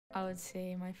I would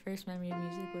say my first memory of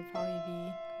music would probably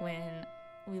be when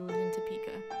we lived in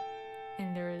Topeka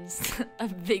and there was a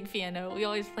big piano. We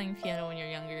always playing piano when you're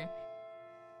younger.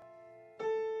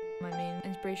 My main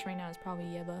inspiration right now is probably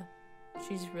Jaidah.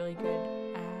 She's really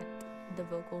good at the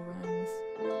vocal runs.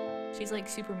 She's like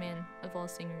Superman of all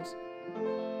singers.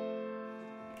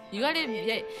 You have to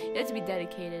be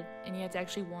dedicated, and you have to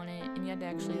actually want it, and you have to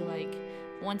actually like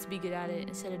want to be good at it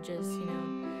instead of just, you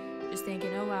know, just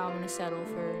thinking, oh wow, I'm gonna settle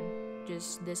for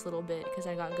just this little bit because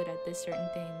I got good at this certain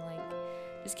thing. Like,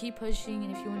 just keep pushing,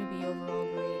 and if you want to be overall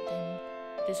great, then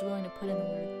just willing to put in the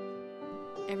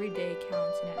work. Every day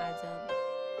counts and it adds up.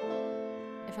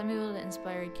 If I'm able to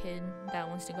inspire a kid that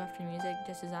wants to go after music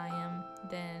just as I am,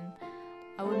 then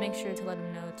I would make sure to let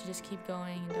them know to just keep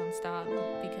going and don't stop,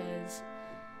 because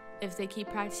if they keep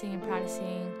practicing and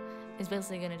practicing, it's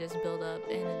basically going to just build up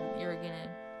and you're going to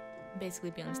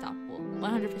basically be unstoppable.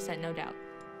 100%, no doubt.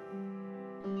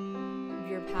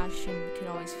 Your passion could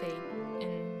always fade,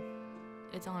 and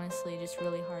it's honestly just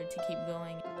really hard to keep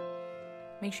going.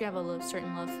 Make sure you have a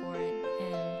certain love for it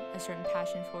and a certain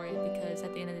passion for it, because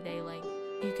at the end of the day, like,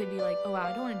 you could be like, oh wow,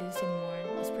 I don't want to do this anymore,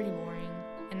 it's pretty boring,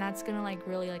 and that's going to like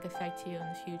really like affect you in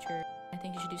the future. I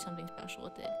think you should do something special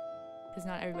with it, because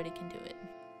not everybody can do it.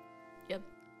 Yep.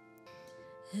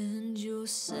 And you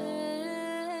say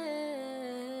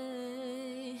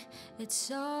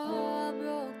it's all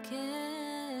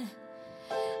broken,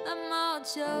 I'm all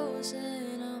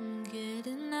chosen, I'm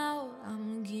getting out,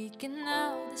 I'm geeking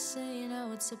out. This ain't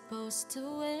how it's supposed to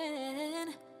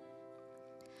win.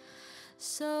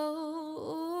 So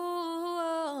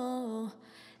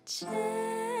change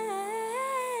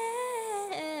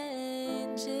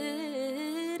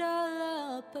it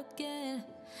all up again.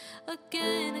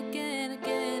 Again, again,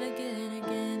 again, again,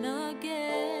 again,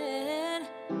 again.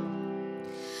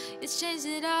 You change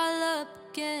it all up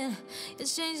again. You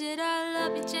change it all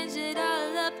up, you change it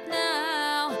all up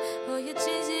now. Oh, you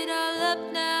change it all up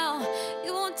now.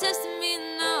 You won't test me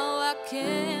now, I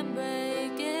can't.